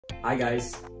Hi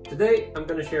guys! Today I'm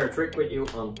going to share a trick with you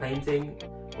on painting.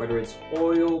 Whether it's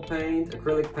oil paint,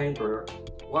 acrylic paint or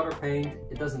water paint,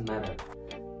 it doesn't matter.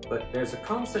 But there's a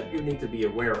concept you need to be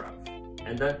aware of,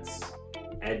 and that's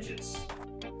edges.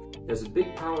 There's a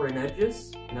big power in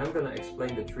edges, and I'm going to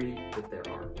explain the three that there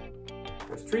are.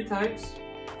 There's three types: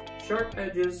 sharp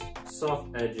edges,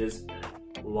 soft edges,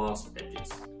 and lost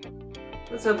edges.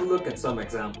 Let's have a look at some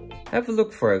examples. Have a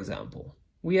look, for example.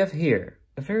 We have here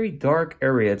a very dark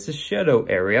area. It's a shadow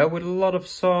area with a lot of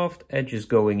soft edges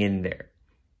going in there,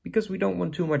 because we don't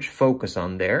want too much focus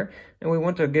on there, and we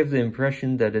want to give the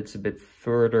impression that it's a bit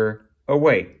further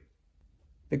away.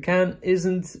 The can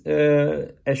isn't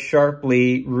as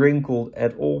sharply wrinkled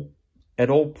at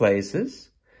all places.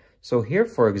 So here,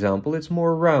 for example, it's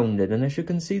more rounded, and as you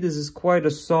can see, this is quite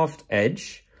a soft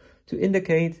edge to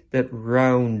indicate that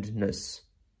roundness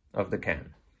of the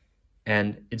can.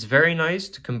 And it's very nice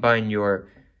to combine your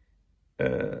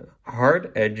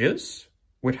hard edges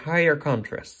with higher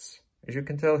contrasts. As you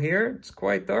can tell here, it's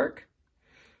quite dark,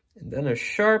 and then a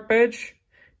sharp edge,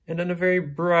 and then a very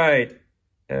bright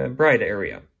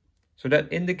area. So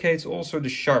that indicates also the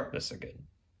sharpness again.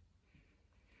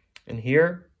 And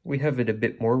here we have it a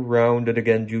bit more rounded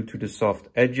again due to the soft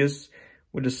edges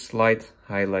with a slight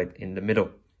highlight in the middle.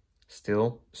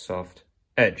 Still soft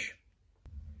edge.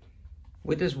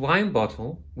 With this wine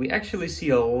bottle, we actually see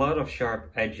a lot of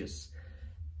sharp edges,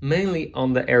 mainly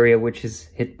on the area which is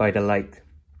hit by the light.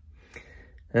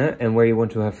 And where you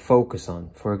want to have focus on,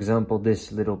 for example,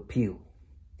 this little peel.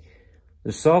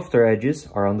 The softer edges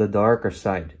are on the darker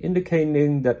side,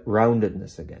 indicating that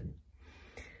roundedness again.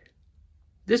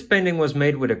 This painting was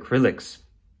made with acrylics,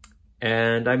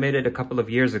 and I made it a couple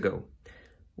of years ago.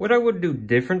 What I would do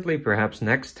differently perhaps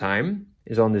next time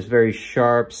is on this very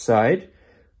sharp side,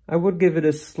 I would give it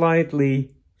a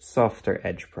slightly softer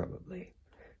edge probably,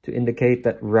 to indicate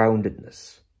that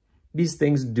roundedness. These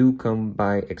things do come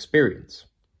by experience.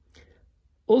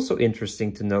 Also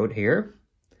interesting to note here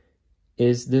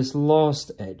is this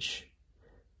lost edge.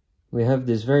 We have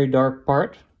this very dark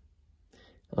part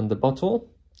on the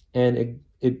bottle, and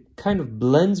it kind of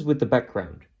blends with the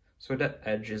background. So that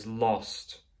edge is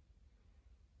lost.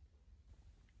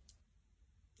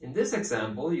 In this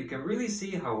example, you can really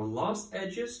see how lost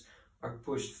edges are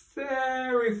pushed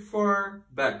very far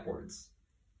backwards,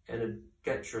 and it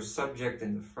gets your subject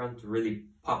in the front to really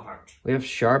pop out. We have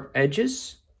sharp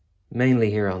edges,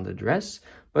 mainly here on the dress,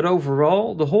 but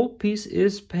overall the whole piece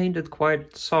is painted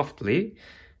quite softly.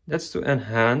 That's to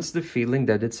enhance the feeling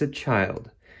that it's a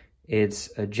child. It's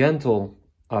a gentle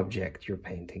object you're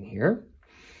painting here,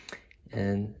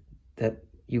 and that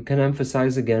you can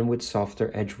emphasize again with softer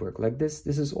edge work like this.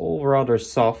 This is all rather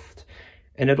soft,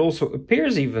 and it also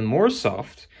appears even more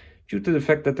soft due to the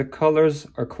fact that the colors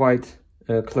are quite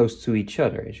close to each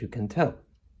other, as you can tell.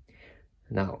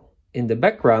 Now, in the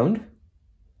background,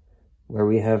 where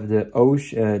we have the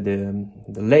ocean,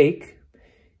 the lake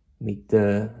meet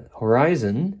the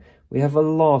horizon, we have a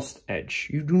lost edge.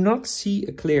 You do not see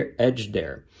a clear edge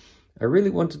there. I really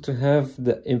wanted to have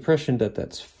the impression that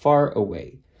that's far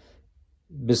away.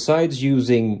 Besides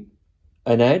using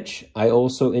an edge, I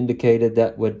also indicated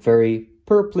that with very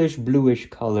purplish bluish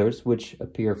colors, which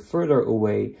appear further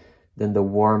away than the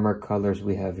warmer colors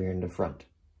we have here in the front.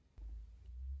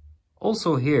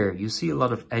 Also here, you see a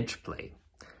lot of edge play.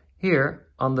 Here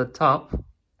on the top,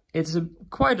 it's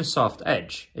quite a soft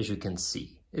edge, as you can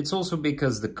see. It's also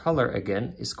because the color,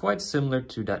 again, is quite similar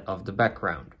to that of the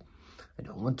background. I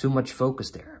don't want too much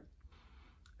focus there.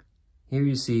 Here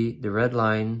you see the red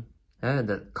line.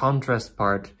 The contrast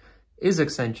part is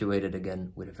accentuated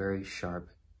again with a very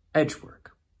sharp edge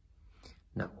work.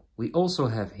 Now, we also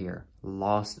have here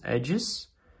lost edges,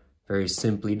 very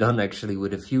simply done actually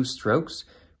with a few strokes,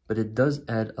 but it does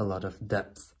add a lot of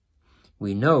depth.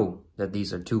 We know that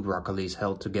these are two broccolis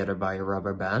held together by a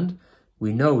rubber band.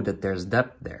 We know that there's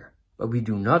depth there, but we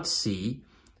do not see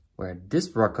where this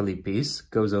broccoli piece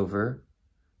goes over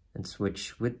and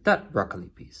switch with that broccoli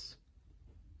piece.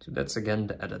 So that's again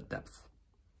the added depth.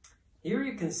 Here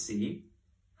you can see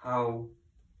how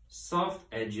soft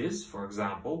edges, for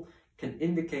example, can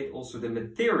indicate also the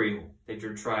material that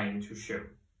you're trying to show.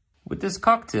 With this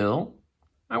cocktail,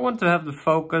 I want to have the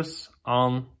focus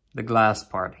on the glass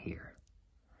part here.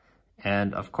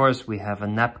 And of course we have a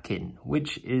napkin,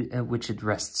 which it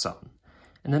rests on.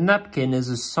 And the napkin is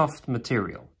a soft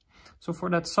material. So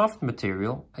for that soft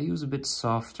material, I use a bit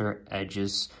softer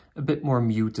edges, a bit more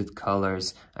muted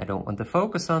colors. I don't want the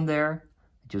focus on there.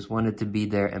 I just want it to be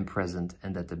there and present,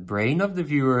 and that the brain of the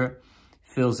viewer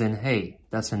fills in, hey,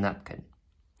 that's a napkin.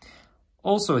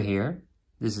 Also here,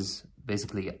 this is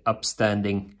basically an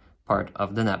upstanding part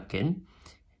of the napkin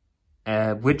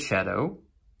with shadow,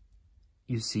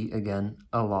 you see again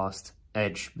a lost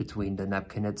edge between the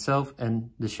napkin itself and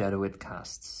the shadow it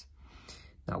casts.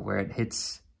 Now where it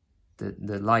hits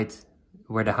the light,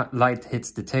 where the light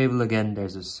hits the table again,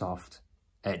 there's a soft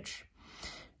edge.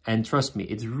 And trust me,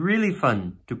 it's really fun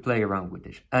to play around with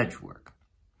this edge work.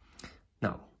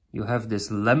 Now, you have this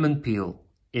lemon peel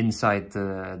inside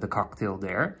the cocktail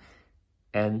there.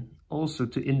 And also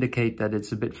to indicate that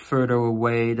it's a bit further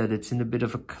away, that it's in a bit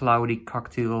of a cloudy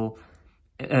cocktail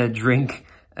drink,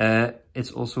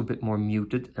 it's also a bit more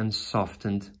muted and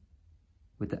softened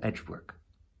with the edge work.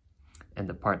 And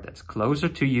the part that's closer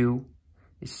to you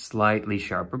is slightly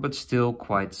sharper, but still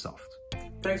quite soft.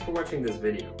 Thanks for watching this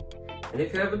video. And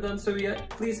if you haven't done so yet,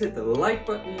 please hit the like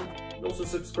button and also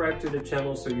subscribe to the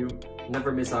channel so you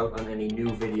never miss out on any new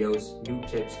videos, new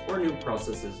tips, or new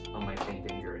processes on my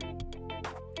painting journey.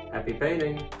 Happy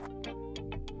painting!